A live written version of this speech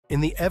In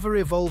the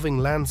ever-evolving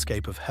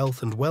landscape of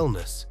health and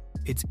wellness,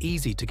 it's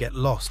easy to get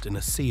lost in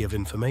a sea of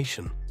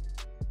information.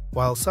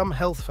 While some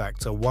health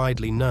facts are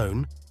widely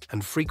known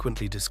and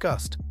frequently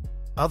discussed,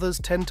 others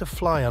tend to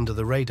fly under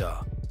the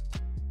radar.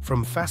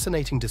 From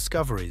fascinating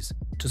discoveries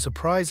to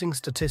surprising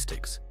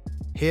statistics,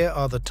 here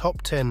are the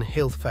top 10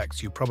 health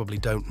facts you probably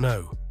don't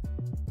know.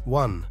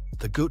 1.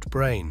 The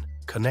gut-brain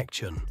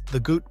connection. The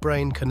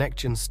gut-brain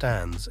connection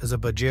stands as a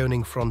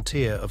burgeoning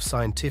frontier of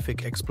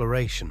scientific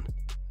exploration,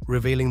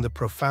 revealing the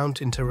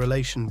profound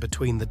interrelation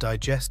between the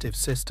digestive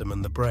system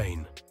and the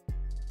brain.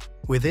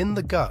 Within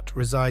the gut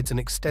resides an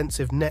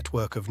extensive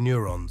network of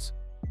neurons,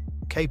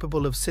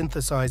 capable of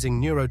synthesizing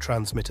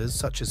neurotransmitters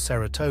such as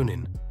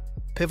serotonin,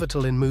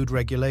 pivotal in mood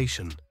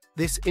regulation.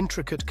 This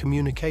intricate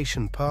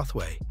communication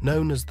pathway,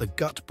 known as the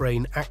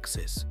gut-brain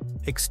axis,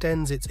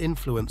 extends its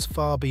influence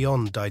far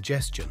beyond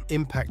digestion,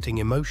 impacting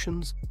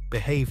emotions,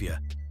 behavior,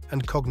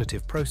 and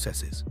cognitive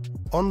processes.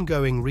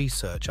 Ongoing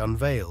research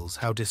unveils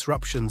how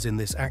disruptions in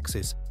this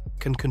axis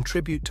can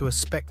contribute to a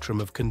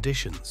spectrum of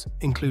conditions,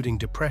 including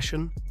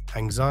depression,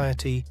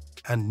 anxiety,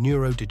 and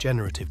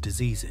neurodegenerative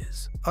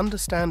diseases.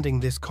 Understanding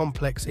this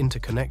complex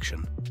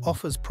interconnection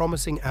offers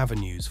promising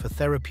avenues for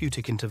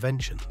therapeutic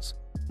interventions,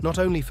 not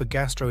only for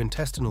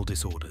gastrointestinal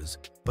disorders,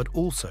 but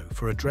also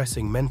for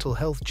addressing mental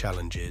health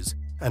challenges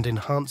and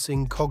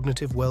enhancing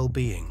cognitive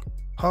well-being.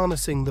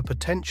 Harnessing the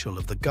potential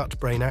of the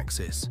gut-brain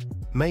axis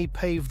may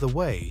pave the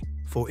way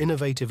for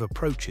innovative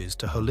approaches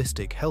to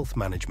holistic health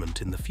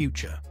management in the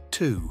future.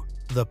 2.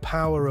 The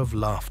power of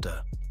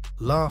laughter.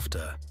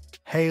 Laughter,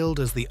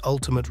 hailed as the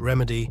ultimate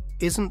remedy,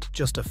 isn't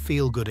just a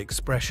feel-good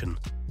expression.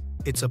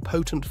 It's a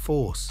potent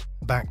force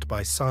backed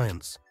by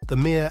science. The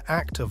mere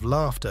act of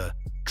laughter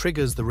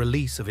triggers the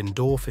release of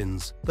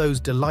endorphins, those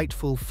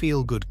delightful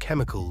feel-good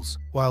chemicals,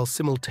 while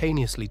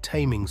simultaneously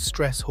taming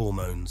stress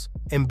hormones.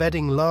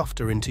 Embedding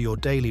laughter into your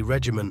daily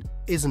regimen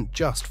isn't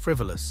just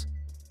frivolous.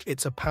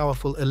 It's a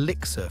powerful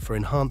elixir for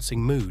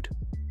enhancing mood,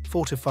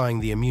 fortifying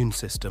the immune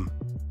system,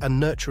 and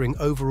nurturing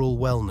overall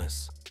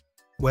wellness.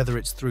 Whether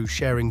it's through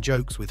sharing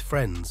jokes with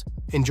friends,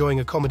 enjoying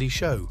a comedy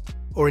show,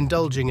 or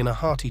indulging in a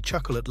hearty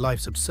chuckle at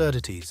life's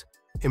absurdities,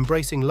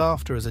 embracing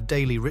laughter as a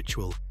daily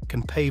ritual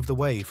can pave the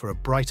way for a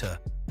brighter,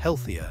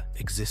 healthier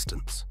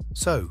existence.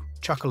 So,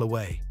 chuckle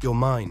away. Your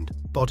mind,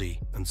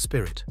 body, and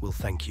spirit will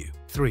thank you.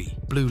 3.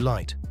 Blue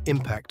light.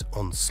 Impact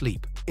on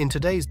sleep. In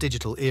today's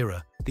digital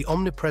era, the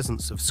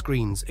omnipresence of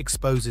screens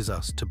exposes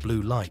us to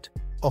blue light,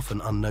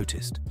 often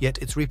unnoticed. Yet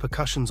its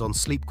repercussions on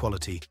sleep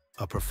quality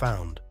are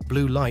profound.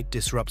 Blue light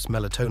disrupts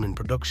melatonin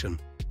production,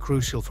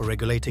 crucial for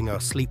regulating our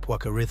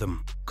sleepwalker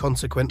rhythm.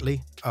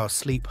 Consequently, our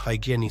sleep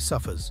hygiene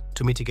suffers.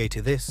 To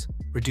mitigate this,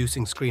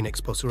 reducing screen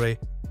exposure,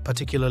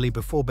 particularly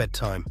before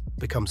bedtime,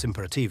 becomes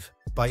imperative.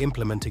 By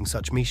implementing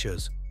such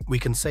measures, we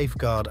can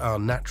safeguard our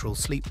natural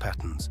sleep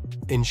patterns,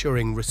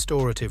 ensuring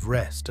restorative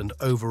rest and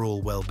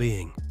overall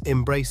well-being.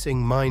 Embracing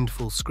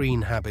mindful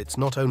screen habits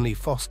not only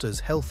fosters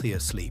healthier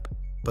sleep,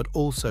 but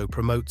also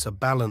promotes a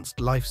balanced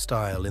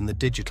lifestyle in the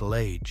digital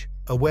age.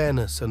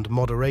 Awareness and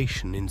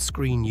moderation in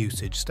screen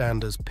usage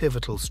stand as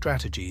pivotal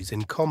strategies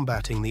in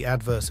combating the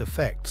adverse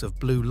effects of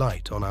blue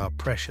light on our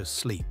precious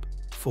sleep.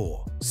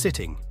 4.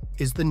 Sitting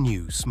is the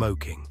new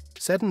smoking.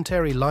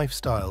 Sedentary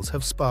lifestyles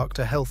have sparked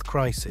a health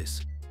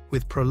crisis,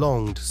 with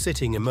prolonged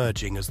sitting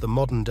emerging as the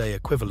modern-day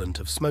equivalent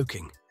of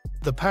smoking.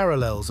 The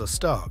parallels are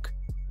stark.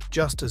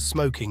 Just as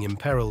smoking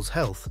imperils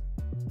health,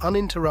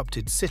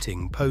 uninterrupted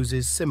sitting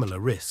poses similar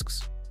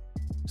risks.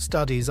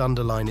 Studies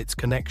underline its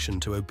connection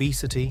to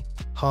obesity,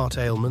 heart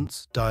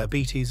ailments,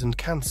 diabetes, and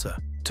cancer.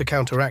 To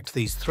counteract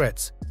these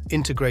threats,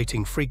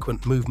 integrating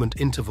frequent movement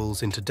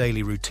intervals into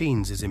daily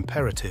routines is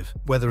imperative.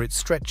 Whether it's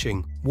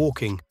stretching,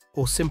 walking,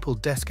 or simple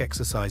desk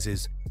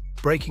exercises,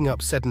 breaking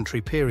up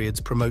sedentary periods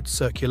promotes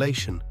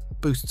circulation,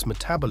 boosts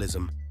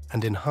metabolism,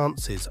 and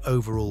enhances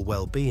overall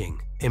well-being.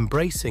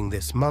 Embracing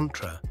this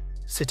mantra,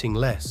 sitting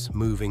less,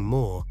 moving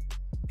more,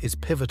 is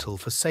pivotal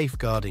for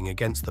safeguarding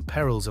against the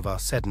perils of our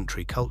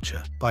sedentary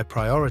culture. By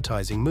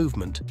prioritizing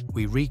movement,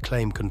 we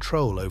reclaim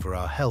control over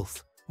our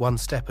health, one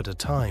step at a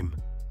time.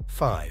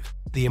 5.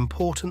 The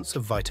importance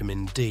of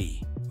vitamin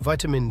D.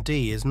 Vitamin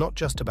D is not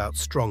just about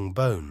strong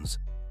bones.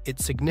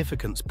 Its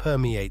significance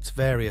permeates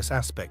various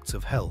aspects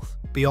of health.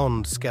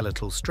 Beyond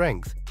skeletal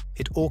strength,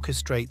 it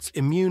orchestrates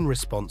immune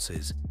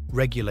responses,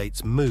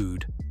 regulates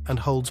mood, and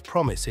holds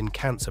promise in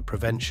cancer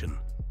prevention.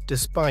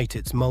 Despite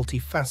its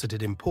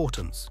multifaceted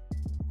importance,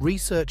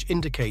 research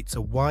indicates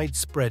a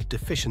widespread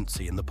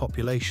deficiency in the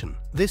population.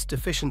 This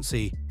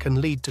deficiency can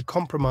lead to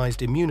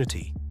compromised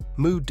immunity,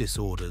 mood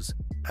disorders,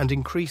 and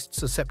increased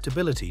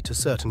susceptibility to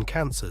certain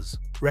cancers.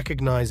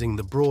 Recognizing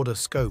the broader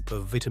scope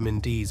of vitamin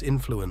D's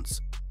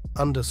influence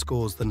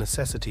underscores the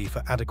necessity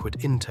for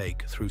adequate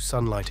intake through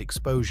sunlight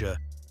exposure,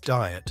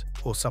 diet,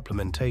 or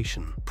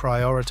supplementation.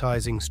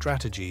 Prioritizing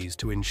strategies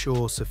to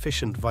ensure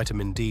sufficient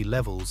vitamin D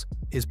levels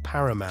is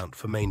paramount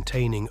for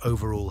maintaining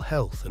overall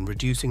health and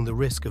reducing the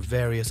risk of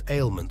various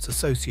ailments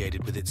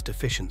associated with its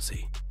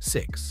deficiency.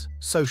 6.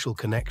 Social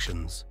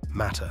connections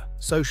matter.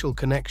 Social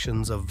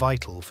connections are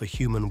vital for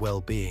human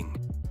well-being.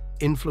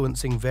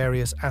 influencing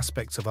various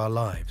aspects of our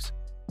lives.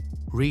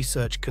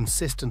 Research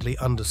consistently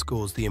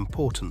underscores the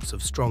importance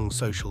of strong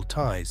social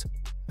ties,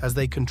 as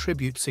they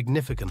contribute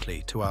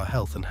significantly to our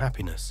health and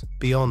happiness.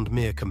 Beyond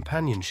mere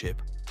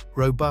companionship,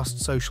 robust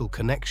social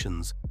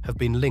connections have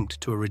been linked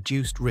to a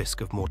reduced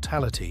risk of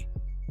mortality,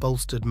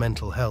 bolstered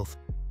mental health,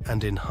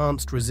 and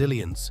enhanced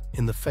resilience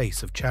in the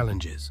face of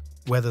challenges.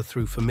 Whether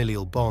through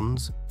familial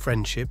bonds,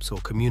 friendships, or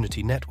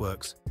community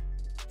networks,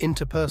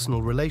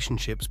 interpersonal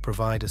relationships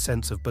provide a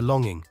sense of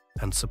belonging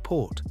and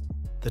support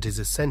that is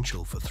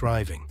essential for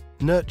thriving.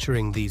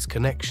 Nurturing these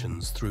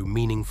connections through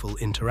meaningful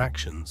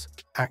interactions,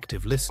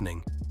 active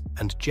listening,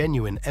 and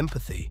genuine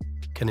empathy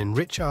can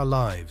enrich our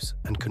lives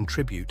and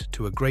contribute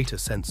to a greater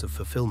sense of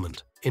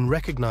fulfillment. In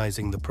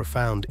recognizing the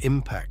profound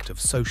impact of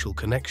social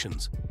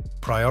connections,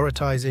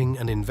 prioritizing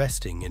and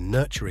investing in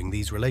nurturing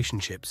these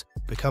relationships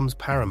becomes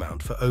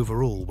paramount for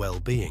overall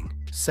well-being.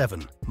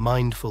 7.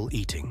 Mindful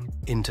eating.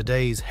 In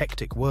today's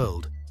hectic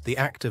world, the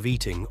act of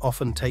eating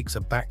often takes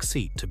a back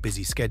seat to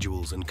busy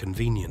schedules and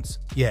convenience.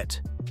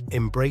 Yet,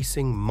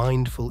 embracing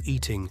mindful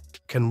eating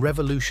can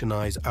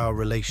revolutionize our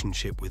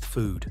relationship with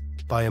food.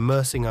 By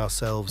immersing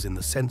ourselves in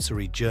the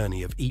sensory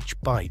journey of each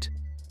bite,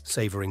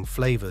 savoring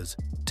flavors,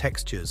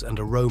 textures, and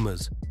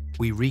aromas,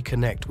 we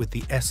reconnect with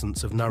the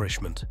essence of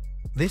nourishment.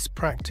 This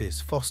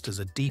practice fosters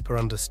a deeper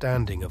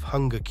understanding of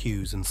hunger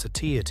cues and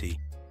satiety,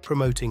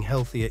 promoting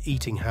healthier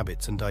eating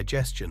habits and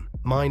digestion.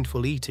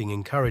 Mindful eating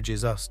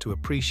encourages us to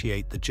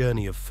appreciate the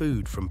journey of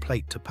food from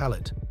plate to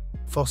palate,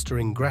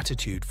 fostering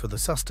gratitude for the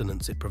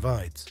sustenance it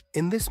provides.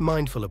 In this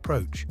mindful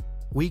approach,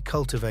 we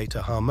cultivate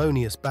a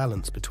harmonious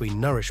balance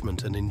between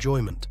nourishment and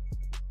enjoyment,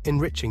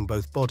 enriching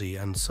both body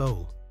and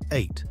soul.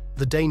 8.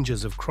 The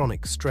dangers of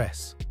chronic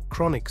stress.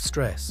 Chronic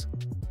stress,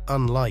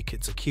 unlike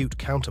its acute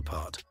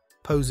counterpart,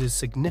 poses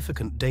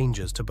significant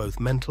dangers to both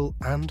mental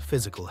and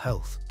physical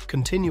health.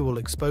 Continual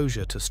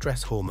exposure to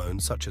stress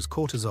hormones such as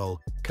cortisol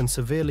can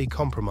severely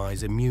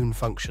compromise immune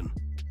function,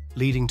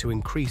 leading to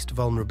increased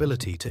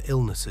vulnerability to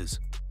illnesses.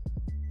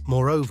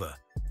 Moreover,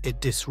 it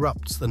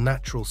disrupts the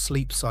natural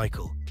sleep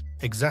cycle,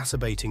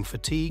 exacerbating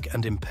fatigue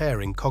and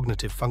impairing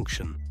cognitive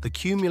function. The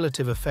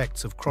cumulative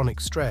effects of chronic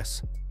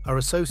stress are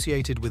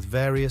associated with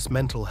various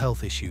mental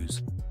health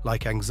issues,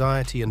 like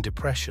anxiety and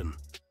depression,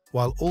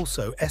 while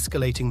also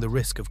escalating the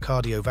risk of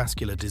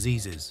cardiovascular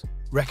diseases.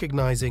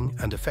 Recognizing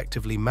and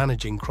effectively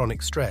managing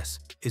chronic stress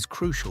is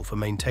crucial for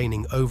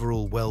maintaining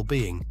overall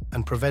well-being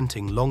and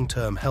preventing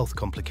long-term health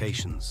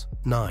complications.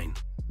 9.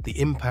 The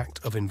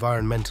impact of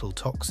environmental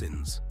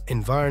toxins.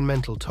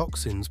 Environmental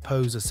toxins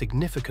pose a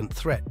significant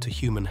threat to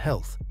human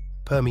health,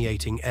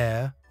 permeating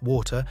air,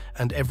 water,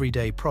 and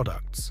everyday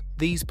products.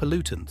 These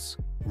pollutants,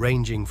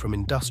 ranging from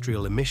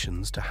industrial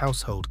emissions to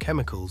household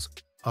chemicals,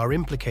 are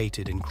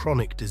implicated in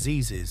chronic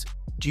diseases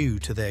due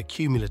to their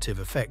cumulative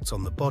effects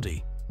on the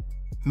body.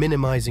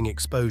 Minimizing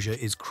exposure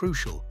is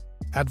crucial,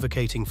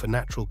 advocating for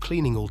natural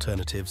cleaning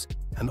alternatives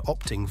and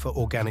opting for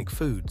organic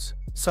foods.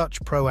 Such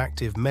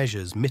proactive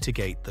measures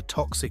mitigate the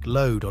toxic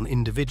load on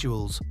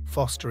individuals,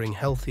 fostering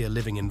healthier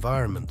living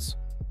environments.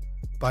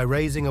 By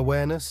raising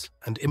awareness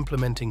and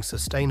implementing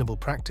sustainable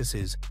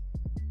practices,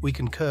 we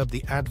can curb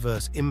the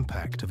adverse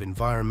impact of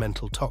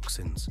environmental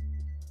toxins,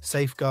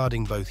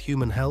 safeguarding both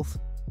human health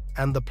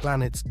and the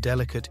planet's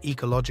delicate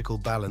ecological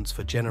balance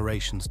for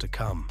generations to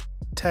come.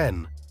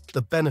 10.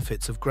 The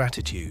benefits of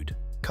gratitude.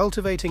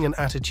 Cultivating an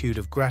attitude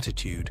of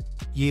gratitude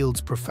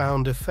yields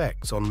profound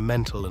effects on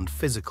mental and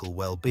physical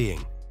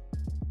well-being.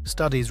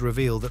 Studies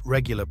reveal that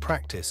regular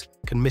practice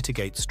can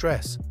mitigate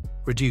stress,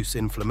 reduce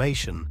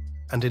inflammation,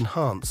 and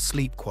enhance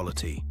sleep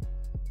quality.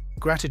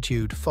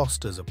 Gratitude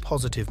fosters a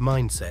positive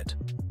mindset,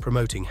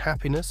 promoting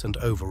happiness and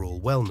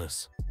overall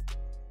wellness.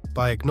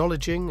 By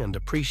acknowledging and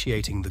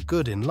appreciating the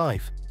good in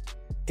life,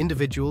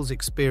 individuals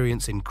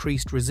experience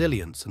increased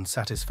resilience and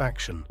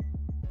satisfaction.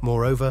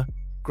 Moreover,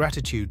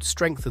 gratitude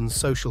strengthens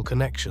social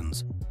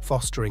connections,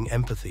 fostering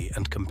empathy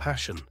and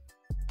compassion.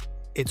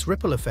 Its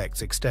ripple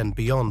effects extend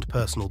beyond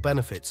personal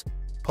benefits,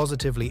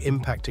 positively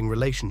impacting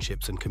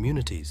relationships and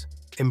communities.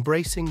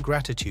 Embracing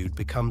gratitude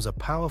becomes a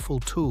powerful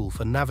tool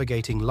for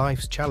navigating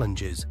life's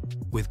challenges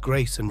with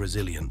grace and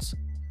resilience.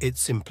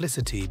 Its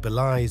simplicity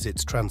belies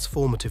its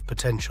transformative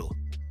potential,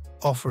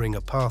 offering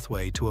a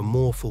pathway to a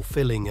more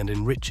fulfilling and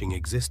enriching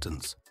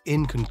existence.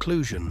 In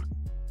conclusion,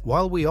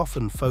 while we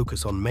often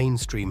focus on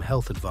mainstream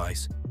health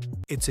advice,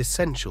 it's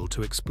essential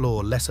to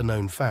explore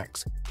lesser-known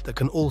facts that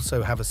can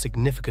also have a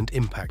significant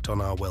impact on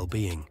our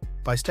well-being.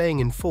 By staying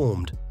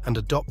informed and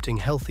adopting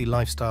healthy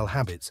lifestyle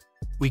habits,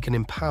 we can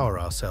empower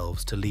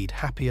ourselves to lead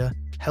happier,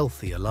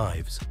 healthier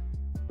lives.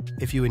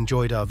 If you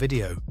enjoyed our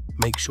video,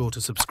 make sure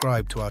to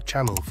subscribe to our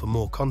channel for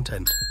more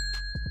content.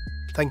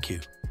 Thank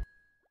you.